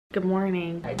Good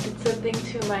morning. I did something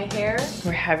to my hair.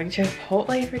 We're having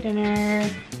Chipotle for dinner.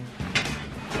 It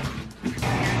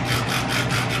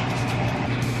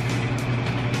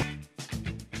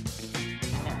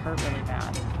hurt really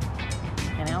bad.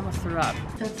 And I almost threw up.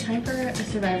 So it's time for a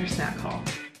Survivor snack haul.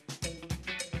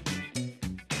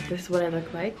 This is what I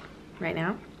look like right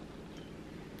now.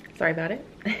 Sorry about it.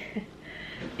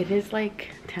 It is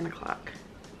like 10 o'clock.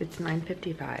 It's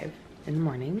 9:55 in the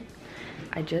morning.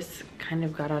 I just kind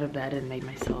of got out of bed and made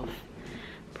myself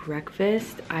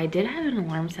breakfast. I did have an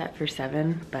alarm set for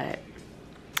 7, but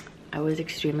I was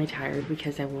extremely tired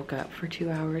because I woke up for 2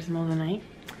 hours in the middle of the night.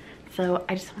 So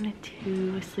I just wanted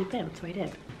to sleep in, so I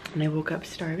did. And I woke up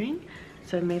starving,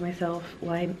 so I made myself,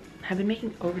 well, I have been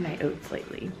making overnight oats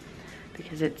lately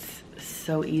because it's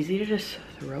so easy to just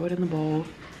throw it in the bowl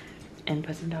and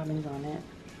put some toppings on it.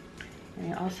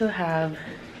 And I also have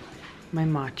my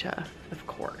matcha, of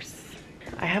course.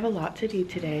 I have a lot to do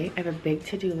today. I have a big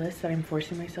to-do list that I'm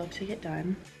forcing myself to get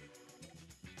done.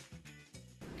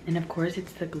 And of course,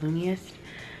 it's the gloomiest,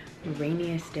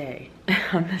 rainiest day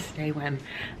on this day when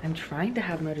I'm trying to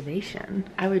have motivation.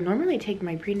 I would normally take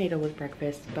my prenatal with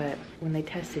breakfast, but when they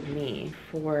tested me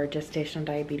for gestational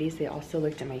diabetes, they also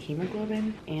looked at my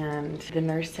hemoglobin, and the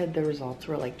nurse said the results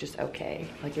were like just okay.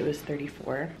 Like it was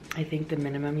 34. I think the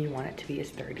minimum you want it to be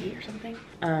is 30 or something.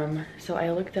 So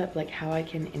I looked up like how I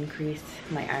can increase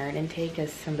my iron intake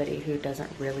as somebody who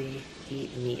doesn't really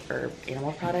eat meat or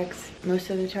animal products most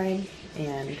of the time.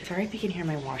 And sorry if you can hear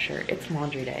my washer, it's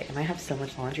laundry day and I have so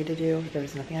much laundry to do.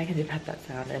 There's nothing I can do about that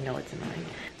sound. I know it's annoying,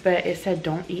 but it said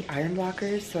don't eat iron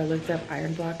blockers, so I looked up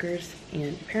iron blockers,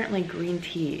 and apparently green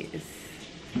tea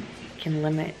can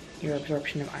limit your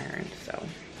absorption of iron. So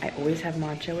I always have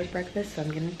matcha with breakfast, so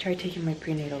I'm gonna try taking my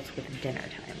prenatals with dinner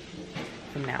time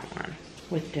from now on.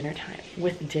 With dinner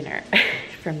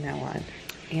from now on,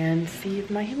 and see if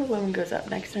my hemoglobin goes up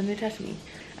next time they test me.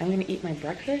 I'm gonna eat my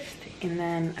breakfast and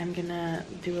then I'm gonna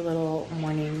do a little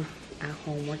morning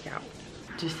at-home workout.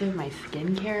 Just did my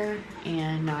skincare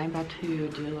and now I'm about to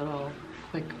do a little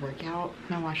quick workout.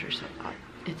 My washer's so loud.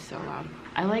 It's so loud.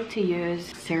 I like to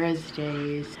use Sarah's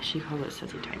Days, she calls it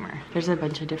Suzy timer. There's a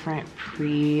bunch of different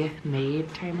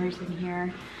pre-made timers in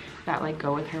here that like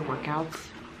go with her workouts.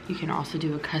 You can also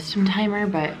do a custom timer,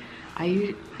 but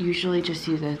I usually just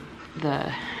use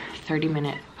the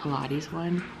 30-minute Pilates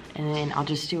one, and then I'll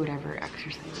just do whatever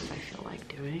exercises I feel like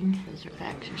doing. Those are the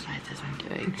exercises I'm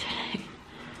doing today.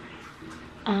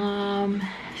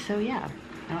 So yeah,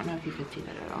 I don't know if you could see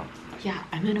that at all. Yeah,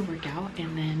 I'm gonna work out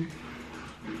and then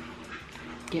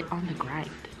get on the grind.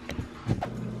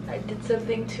 I did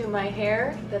something to my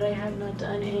hair that I have not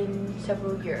done in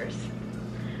several years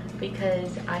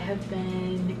because I have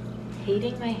been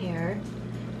hating my hair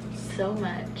so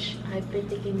much. I've been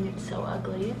thinking it's so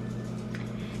ugly,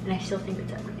 and I still think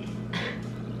it's ugly.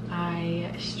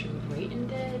 I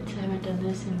straightened it. I haven't done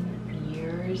this in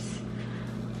years.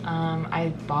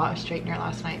 I bought a straightener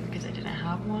last night because I didn't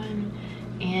have one,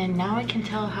 and now I can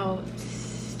tell how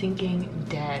stinking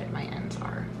dead my ends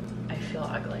are. I feel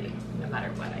ugly no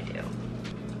matter what I do.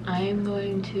 I am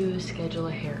going to schedule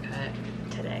a haircut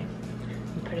today.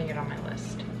 I'm putting it on my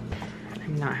list.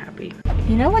 I'm not happy.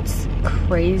 You know what's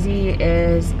crazy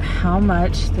is how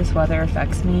much this weather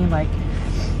affects me. Like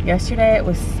yesterday it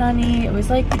was sunny, it was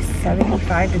like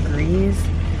 75 degrees,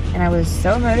 and I was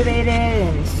so motivated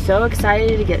and so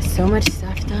excited to get so much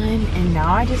stuff done, and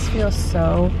now I just feel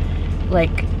so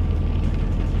like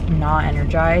not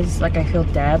energized. Like I feel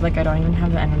dead, like I don't even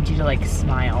have the energy to like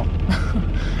smile.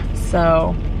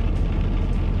 So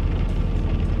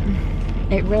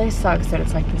it really sucks that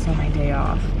it's like this on my day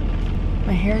off.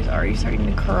 My hair is already starting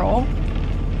to curl.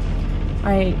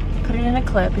 I put it in a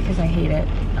clip because I hate it,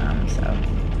 so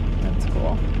that's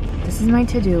cool. This is my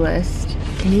to-do list.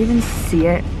 Can you even see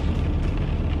it?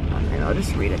 Maybe I'll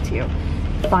just read it to you.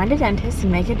 Find a dentist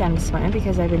and make a dentist appointment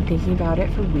because I've been thinking about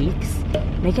it for weeks.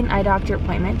 Make an eye doctor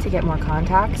appointment to get more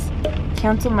contacts.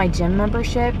 Cancel my gym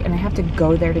membership, and I have to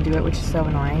go there to do it, which is so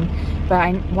annoying. But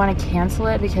I want to cancel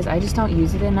it because I just don't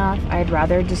use it enough. I'd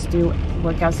rather just do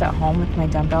workouts at home with my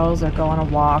dumbbells or go on a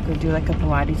walk or do like a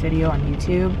Pilates video on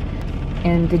YouTube.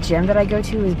 And the gym that I go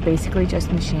to is basically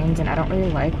just machines, and I don't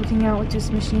really like working out with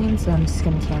just machines, so I'm just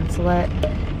gonna cancel it.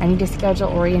 I need to schedule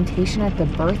orientation at the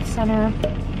birth center,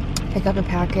 pick up a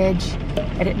package,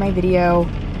 edit my video.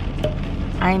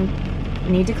 I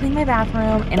need to clean my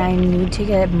bathroom, and I need to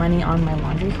get money on my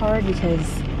laundry card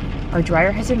because our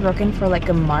dryer has been broken for like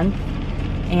a month,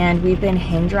 and we've been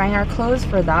hang drying our clothes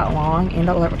for that long, and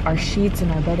our sheets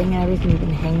and our bedding and everything we've been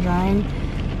hang drying.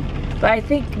 But I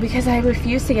think because I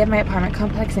refuse to give my apartment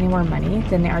complex any more money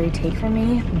than they already take from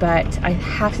me, but I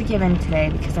have to give in today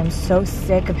because I'm so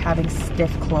sick of having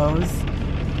stiff clothes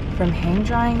from hang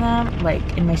drying them, like,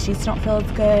 and my sheets don't feel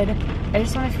as good. I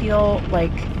just want to feel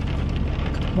like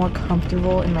more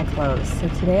comfortable in my clothes. So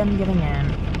today I'm giving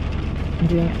in. I'm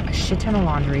doing a shit ton of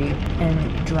laundry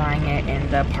and drying it in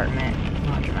the apartment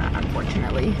laundromat,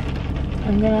 unfortunately.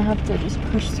 I'm gonna have to just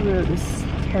push through this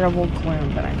terrible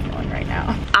gloom that I'm feeling right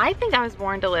now. I think I was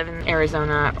born to live in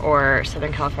Arizona or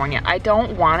Southern California. I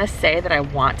don't want to say that I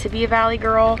want to be a Valley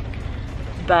girl,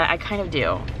 but I kind of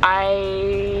do.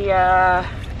 I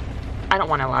don't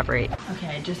want to elaborate. Okay,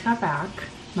 I just got back.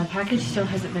 My package still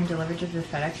hasn't been delivered to the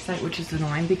FedEx site, which is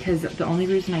annoying because the only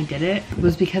reason I did it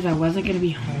was because I wasn't going to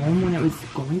be home when it was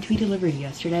going to be delivered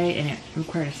yesterday and it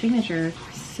required a signature.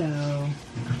 So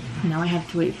now I have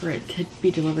to wait for it to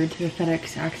be delivered to the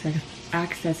FedEx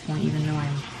access point even though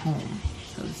I'm home.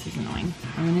 So this is annoying.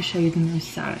 I'm going to show you the most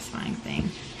satisfying thing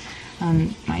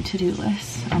on my to-do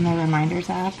list on the reminders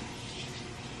app.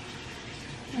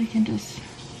 I can just...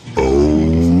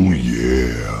 Oh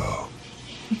yeah.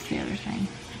 What's the other thing?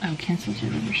 Oh, cancel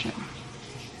your membership.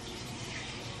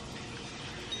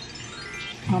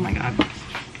 Oh my god.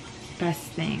 Best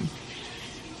thing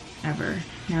ever.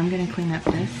 Now I'm gonna clean up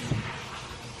this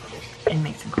and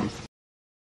make some calls.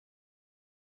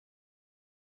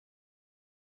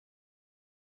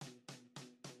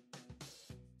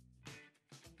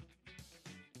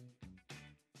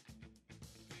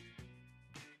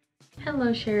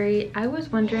 Hello Sherry, I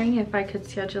was wondering if I could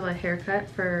schedule a haircut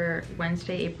for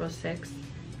Wednesday, April 6th.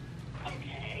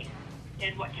 Okay,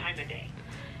 and what time of day?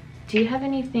 Do you have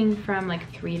anything from like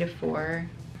 3 to 4?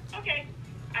 Okay,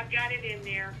 I've got it in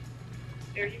there.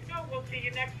 There you go, we'll see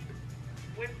you next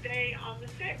Wednesday on the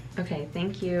 6th. Okay,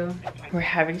 thank you. We're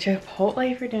having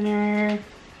Chipotle for dinner.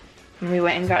 And we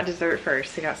went and got dessert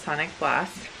first. We got Sonic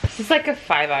Blast. This is like a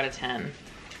 5 out of 10.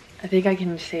 I think I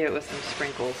can say it with some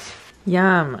sprinkles.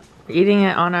 Yum. We're eating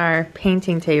it on our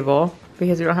painting table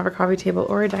because we don't have a coffee table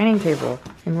or a dining table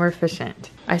and we're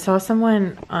efficient. I saw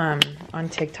someone on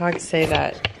TikTok say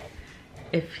that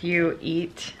if you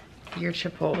eat your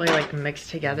Chipotle like mixed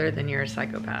together, then you're a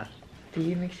psychopath. Do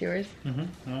you mix yours?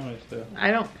 Mm-hmm. I always do. I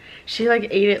don't. She like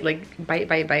ate it like bite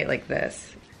by bite like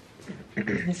this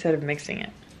instead of mixing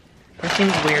it. That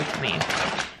seems weird to me.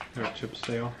 Your chip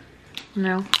stale?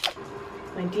 No.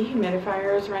 My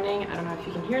dehumidifier is running. I don't know if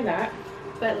you can hear that,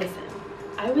 but listen,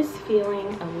 I was feeling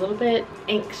a little bit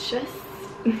anxious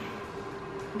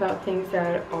about things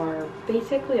that are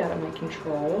basically out of my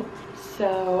control.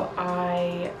 So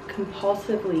I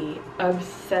compulsively,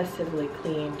 obsessively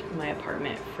cleaned my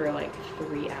apartment for like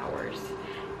 3 hours.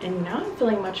 And now I'm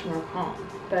feeling much more calm.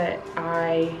 But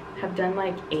I have done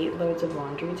like 8 loads of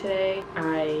laundry today.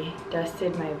 I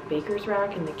dusted my baker's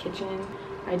rack in the kitchen.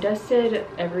 I dusted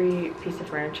every piece of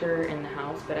furniture in the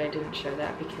house, but I didn't show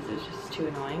that because it was just too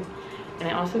annoying. And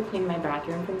I also cleaned my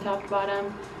bathroom from top to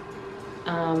bottom,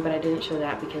 but I didn't show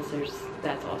that because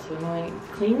that's also annoying.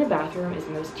 Cleaning the bathroom is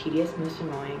the most tedious, most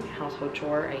annoying household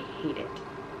chore. I hate it.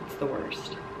 It's the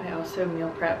worst. I also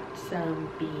meal prepped some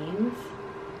beans,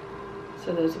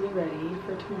 so those will be ready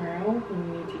for tomorrow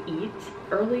when we need to eat.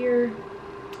 Earlier,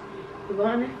 we went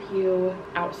on a few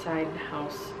outside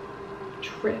house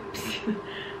trips.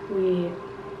 We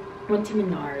went to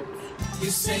Menards. You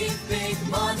save big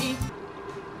money.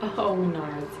 Oh,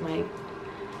 Menards, Mike.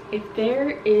 If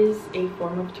there is a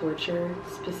form of torture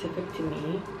specific to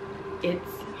me,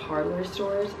 it's hardware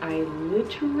stores. I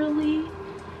literally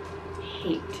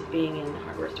hate being in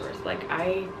hardware stores. Like,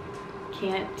 I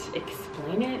can't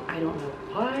explain it. I don't know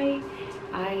why.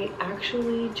 I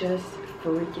actually just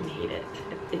freaking hate it.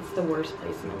 It's the worst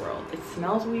place in the world. It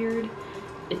smells weird.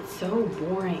 It's so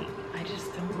boring. I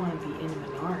just don't want to be in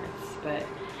Menards. But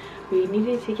we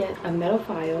needed to get a metal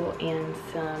file and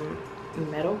some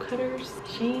metal cutters.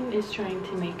 Shane is trying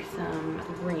to make some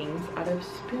rings out of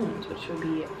spoons, which would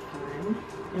be fun.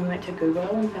 And we went to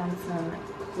Goodwill and found some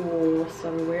cool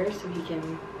silverware so he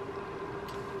can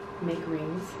make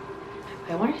rings.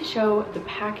 I wanted to show the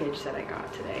package that I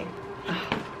got today.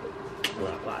 Oh, I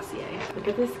love Glossier. Look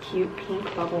at this cute pink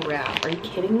bubble wrap. Are you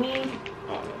kidding me?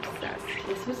 Oh, I'm obsessed.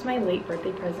 This was my late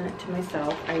birthday present to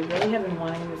myself. I really have been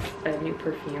wanting a new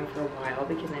perfume for a while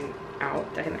because I'm out.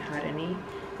 I haven't had any.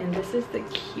 And this is the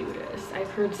cutest. I've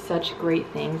heard such great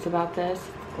things about this.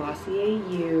 Glossier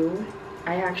You.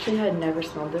 I actually had never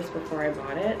smelled this before I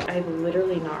bought it. I've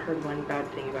literally not heard one bad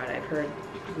thing about it. I've heard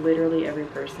literally every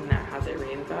person that has it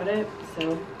rave about it.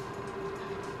 So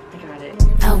I got it.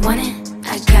 I want it,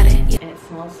 I got it. And it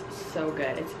smells so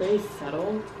good. It's very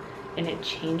subtle and it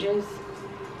changes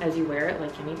as you wear it,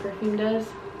 like any perfume does.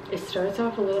 It starts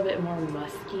off a little bit more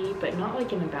musky, but not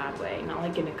like in a bad way, not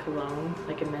like in a cologne,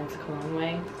 like a men's cologne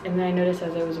way. And then I noticed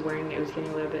as I was wearing it, it was getting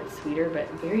a little bit sweeter, but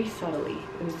very subtly.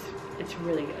 It's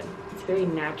really good. It's very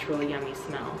natural, yummy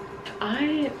smell.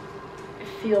 I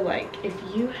feel like if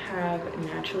you have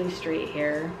naturally straight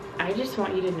hair, I just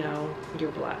want you to know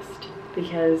you're blessed,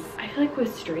 because I feel like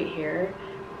with straight hair,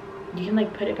 you can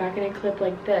like put it back in a clip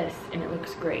like this and it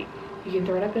looks great. You can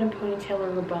throw it up in a ponytail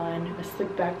or a bun, a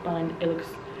slick back bun, it looks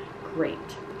great.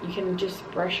 You can just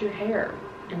brush your hair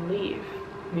and leave.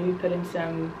 Maybe put in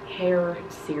some hair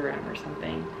serum or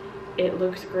something. It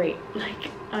looks great.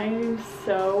 Like, I'm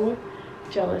so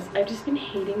jealous. I've just been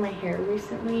hating my hair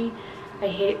recently. I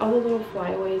hate all the little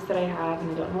flyaways that I have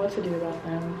and I don't know what to do about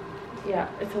them. Yeah,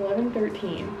 it's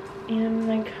 11:13 and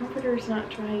my comforter's not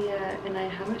dry yet and I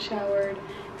haven't showered,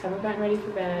 haven't gotten ready for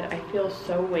bed. I feel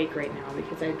so awake right now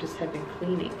because I just have been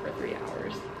cleaning for 3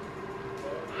 hours.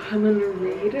 I'm gonna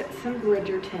read some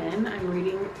Bridgerton. I'm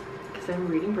reading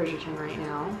Bridgerton right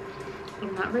now.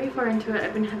 I'm not very far into it.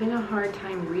 I've been having a hard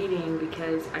time reading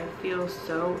because I feel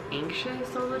so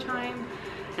anxious all the time.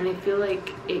 And I feel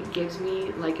like it gives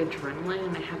me like adrenaline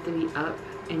and I have to be up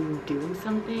and doing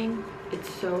something. It's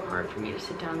so hard for me to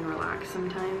sit down and relax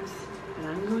sometimes. But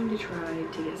I'm going to try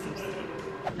to get some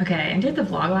sleep. Okay, I ended the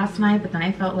vlog last night, but then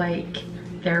I felt like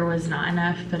there was not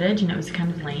enough footage and it was kind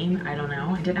of lame. I don't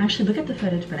know. I didn't actually look at the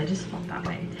footage, but I just felt that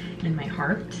way in my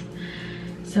heart.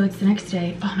 So it's the next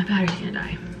day. Oh, my battery's gonna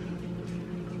die.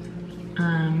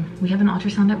 We have an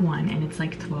ultrasound at 1 and it's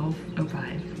like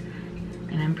 12:05.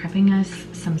 And I'm prepping us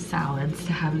some salads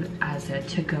to have as a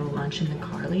to-go lunch in the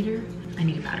car later. I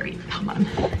need a battery, hold on.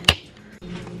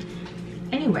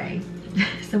 Anyway,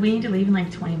 so we need to leave in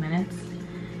like 20 minutes.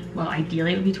 Well,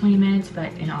 ideally it would be 20 minutes,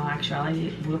 but in all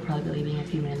actuality, we'll probably be leaving a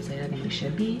few minutes later than we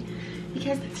should be,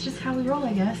 because that's just how we roll,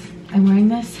 I guess. I'm wearing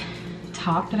this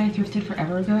top that I thrifted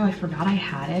forever ago. I forgot I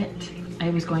had it. I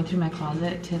was going through my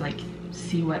closet to like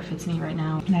see what fits me right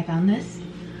now, and I found this.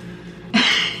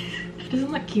 Doesn't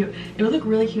look cute. It would look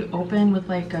really cute open with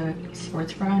like a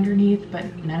sports bra underneath, but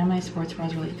none of my sports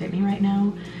bras really fit me right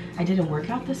now. I did a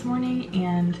workout this morning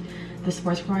and the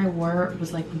sports bra I wore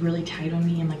was like really tight on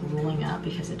me and like rolling up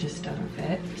because it just doesn't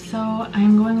fit. So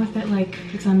I'm going with it like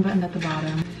it's unbuttoned at the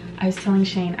bottom. I was telling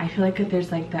Shane, I feel like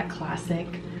there's like that classic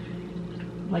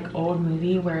like old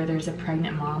movie where there's a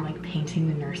pregnant mom like painting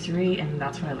the nursery, and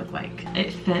that's what I look like.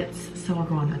 It fits, so we're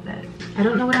going with it. I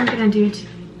don't know what I'm gonna do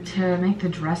to make the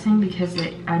dressing because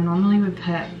I normally would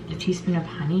put a teaspoon of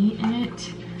honey in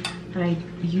it, but I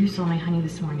used all my honey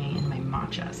this morning in my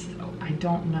matcha, so I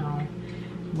don't know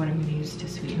what I'm gonna use to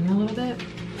sweeten it a little bit.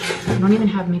 I don't even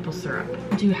have maple syrup.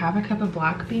 I do have a cup of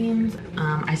black beans.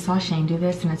 I saw Shane do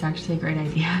this and it's actually a great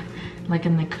idea. Like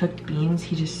in the cooked beans,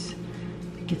 he just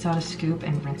gets out a scoop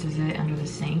and rinses it under the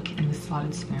sink in the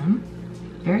slotted spoon.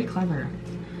 Very clever.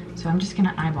 So I'm just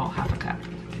gonna eyeball half a cup.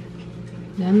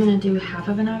 Then I'm gonna do half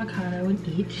of an avocado in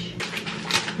each.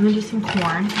 I'm gonna do some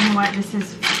corn. You know what, this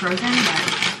is frozen,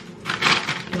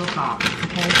 but it'll thaw,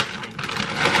 okay?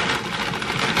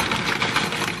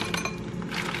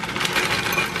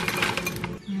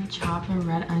 I'm gonna chop a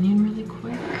red onion really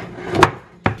quick.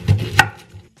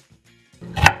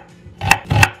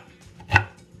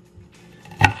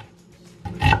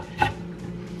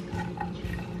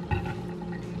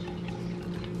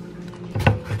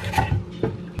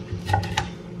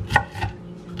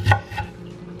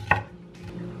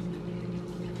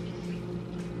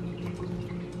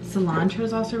 Cilantro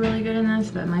is also really good in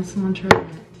this, but my cilantro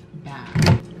went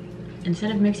bad.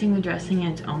 Instead of mixing the dressing in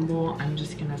its own bowl, I'm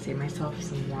just gonna save myself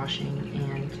some washing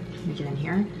and make it in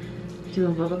here. Do a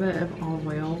little bit of olive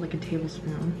oil, like a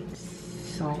tablespoon,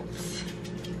 salt,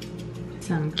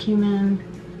 some cumin,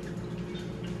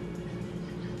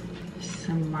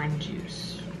 some lime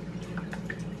juice,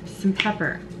 some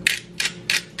pepper.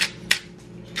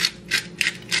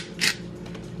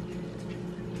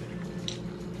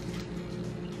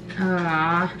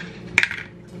 I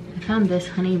found this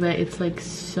honey, but it's like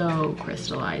so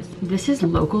crystallized. This is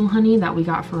local honey that we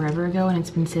got forever ago and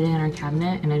it's been sitting in our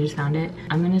cabinet and I just found it.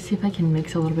 I'm gonna see if I can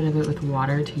mix a little bit of it with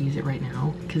water to use it right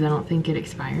now because I don't think it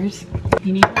expires.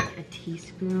 You need like a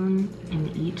teaspoon in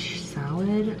each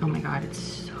salad. Oh my god, it's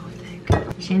so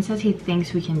thick. Shane says he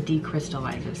thinks we can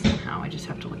decrystallize it somehow. I just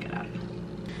have to look it up.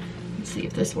 Let's see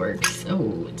if this works.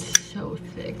 Oh, it's so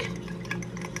thick.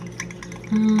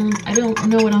 I don't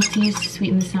know what else to use to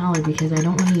sweeten the salad because I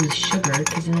don't want to use sugar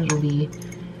because then it'll be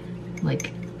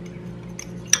like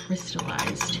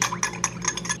crystallized.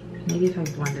 Maybe if I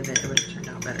blended it, it would have turned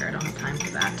out better. I don't have time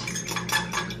for that.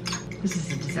 This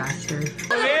is a disaster.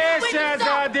 Yes! is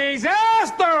a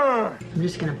disaster! I'm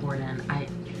just gonna pour it in. I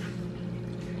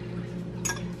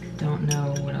don't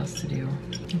know what else to do.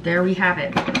 There we have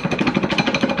it.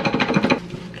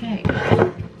 Okay.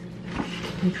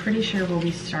 I'm pretty sure we'll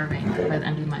be starving by the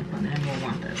end of my plan and we'll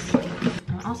want this.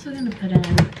 I'm also gonna put in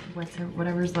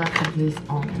whatever's left of these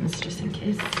almonds just in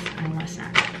case I want a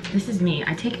snack. This is me.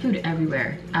 I take food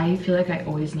everywhere. I feel like I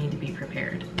always need to be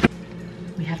prepared.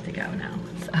 We have to go now,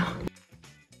 so.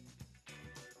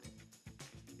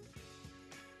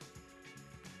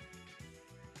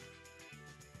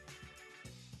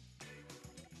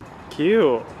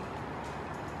 Cute.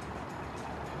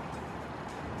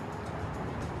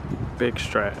 Big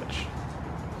stretch.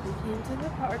 We came to the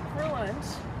park for lunch.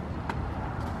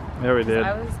 Yeah, we did.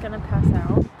 I was gonna pass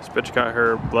out. This bitch got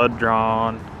her blood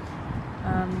drawn.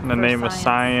 In the name of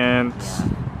science. Yeah.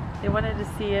 They wanted to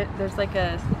see it. There's like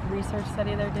a research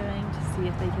study they're doing to see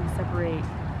if they can separate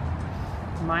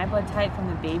my blood type from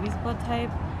the baby's blood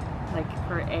type, like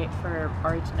for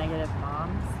Rh negative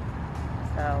moms.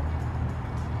 So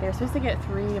they're supposed to get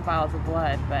 3 vials of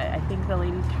blood, but I think the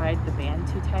lady tied the band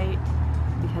too tight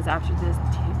because after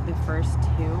the first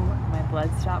 2, my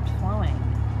blood stopped flowing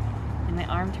and my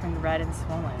arm turned red and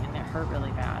swollen and it hurt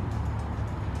really bad.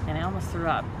 And I almost threw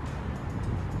up.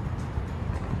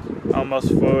 Almost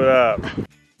flew up.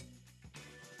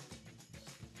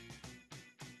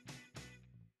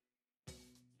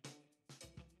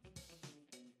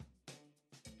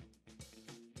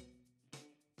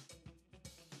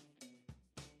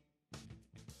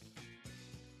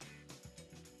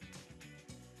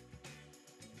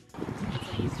 It's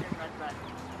an eastern red bud.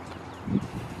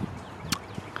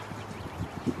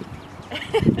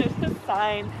 There's a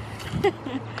sign.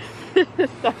 The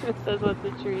sign says what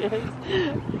the tree is.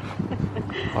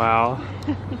 Wow.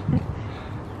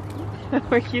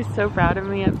 Were you so proud of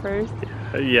me at first?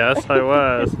 Yes, I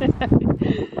was. I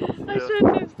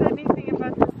shouldn't have said anything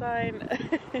about the sign.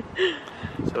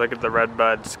 So look at the red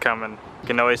buds coming. You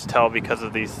can always tell because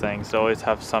of these things. They always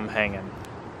have some hanging.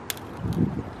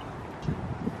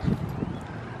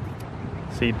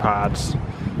 Seed pods.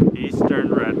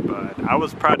 Eastern red bud. I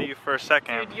was proud of you for a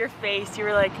second. Dude, your face, you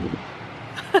were like...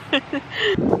 It's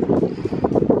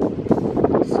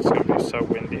gonna be so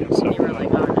windy and so You were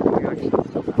like, oh no, you're actually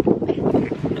still not.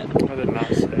 I did not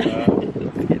say that.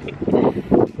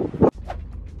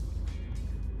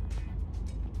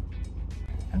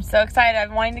 I'm so excited. I've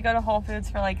been wanting to go to Whole Foods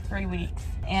for like 3 weeks.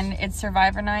 And it's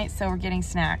Survivor night, so we're getting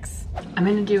snacks. I'm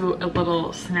gonna do a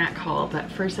little snack haul, but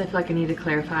first I feel like I need to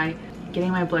clarify.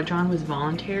 Getting my blood drawn was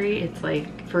voluntary. It's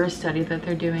like for a study that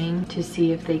they're doing to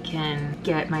see if they can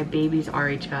get my baby's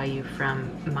Rh value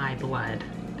from my blood.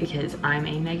 Because I'm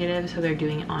A negative, so they're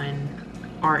doing it on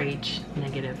Rh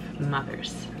negative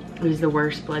mothers. It was the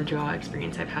worst blood draw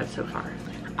experience I've had so far.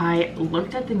 I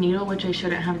looked at the needle, which I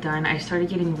shouldn't have done. I started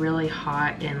getting really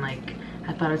hot and like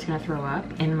I thought I was gonna throw up,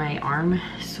 and my arm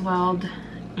swelled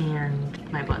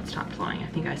and my blood stopped flowing. I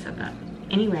think I said that.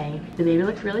 Anyway, the baby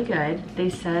looked really good. They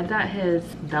said that his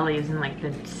belly is in like the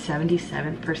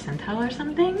 77th percentile or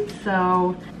something,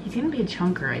 so he's gonna be a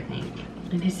chunker, I think.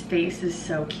 And his face is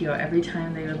so cute. Every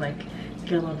time they would like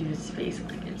get a little view of his face,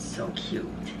 like it's so cute.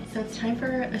 So it's time for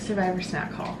a Survivor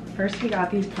snack haul. First we got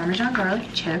these Parmesan garlic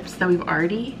chips that we've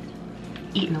already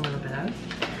eaten a little bit of.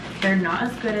 They're not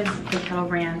as good as the Kettle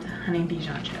brand Honey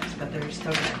Dijon chips, but they're so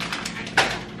good.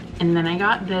 And then I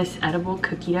got this edible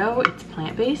cookie dough. It's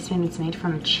plant-based and it's made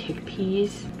from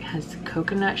chickpeas. It has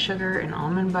coconut sugar and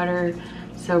almond butter.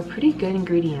 So pretty good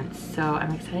ingredients. So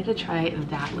I'm excited to try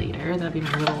that later. That'll be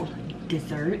my little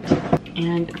dessert.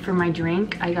 And for my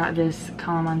drink, I got this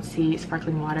calamansi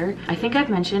sparkling water. I think I've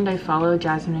mentioned I follow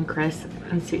Jasmine and Chris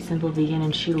on Sweet Simple Vegan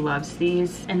and she loves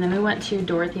these. And then we went to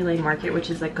Dorothy Lane Market,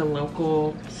 which is like a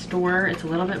local store. It's a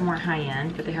little bit more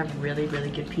high-end, but they have really,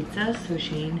 really good pizza. So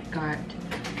Shane got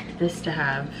this to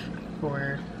have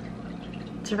for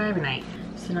Survivor night.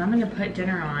 So now I'm gonna put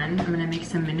dinner on. I'm gonna make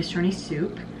some minestrone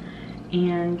soup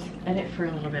and edit for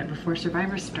a little bit before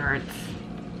Survivor starts.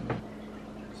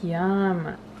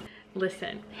 Yum.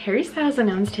 Listen, Harry Styles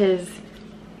announced his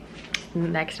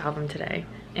next album today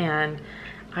and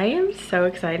I am so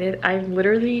excited. I'm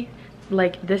literally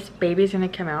like, this baby's gonna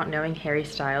come out knowing Harry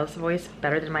Styles' voice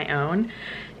better than my own,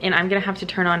 and I'm gonna have to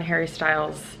turn on Harry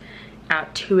Styles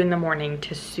at 2 in the morning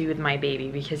to soothe my baby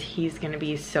because he's gonna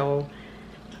be so,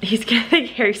 he's gonna think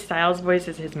Harry Styles' voice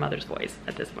is his mother's voice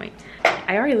at this point.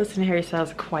 I already listen to Harry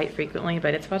Styles quite frequently,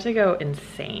 but it's about to go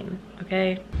insane,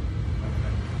 okay?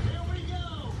 Here we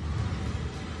go!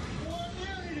 For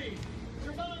immunity!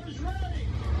 Survivor's ready!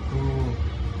 Ooh.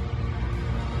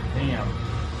 Damn.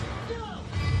 Go!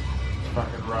 It's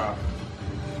fucking rough.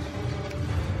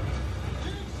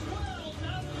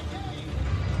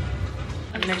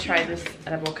 try this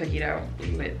edible cookie dough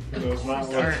with It was not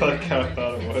what I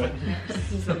thought it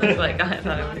would. so that's like I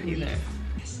thought it would either.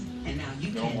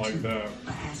 Don't like that.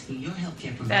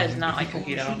 That is not like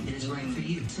cookie dough.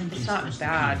 It's not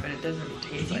bad, but it doesn't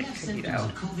taste like cookie dough.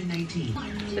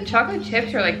 The chocolate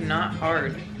chips are like not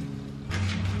hard.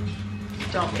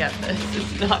 Don't get this,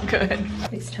 it's not good.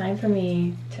 It's time for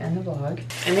me to end the vlog.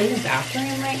 I'm in the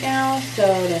bathroom right now, so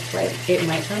that's right. It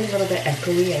might sound a little bit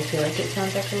echoey. I feel like it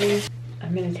sounds echoey.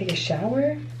 I'm gonna take a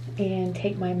shower and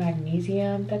take my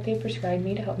magnesium that they prescribed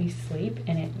me to help me sleep,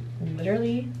 and it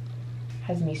literally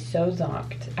has me so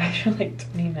zonked after like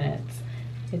 20 minutes.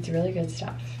 It's really good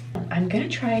stuff. I'm gonna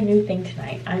try a new thing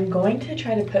tonight. I'm going to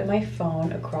try to put my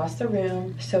phone across the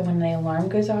room so when the alarm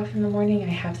goes off in the morning, I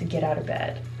have to get out of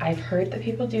bed. I've heard that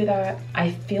people do that.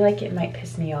 I feel like it might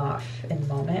piss me off in the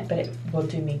moment, but it will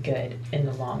do me good in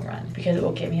the long run because it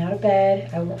will get me out of bed.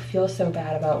 I won't feel so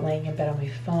bad about laying in bed on my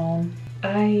phone.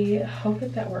 I hope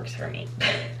that that works for me.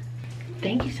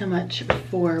 Thank you so much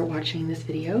for watching this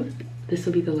video. This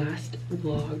will be the last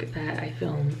vlog that I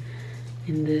film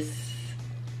in this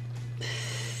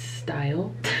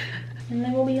style. And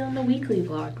then we'll be on the weekly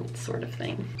vlog sort of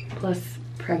thing. Plus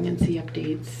pregnancy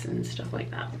updates and stuff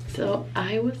like that. So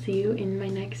I will see you in my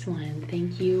next one.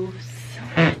 Thank you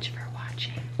so much for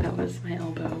watching. That was my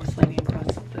elbow sliding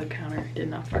across the counter. Did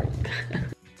not fart.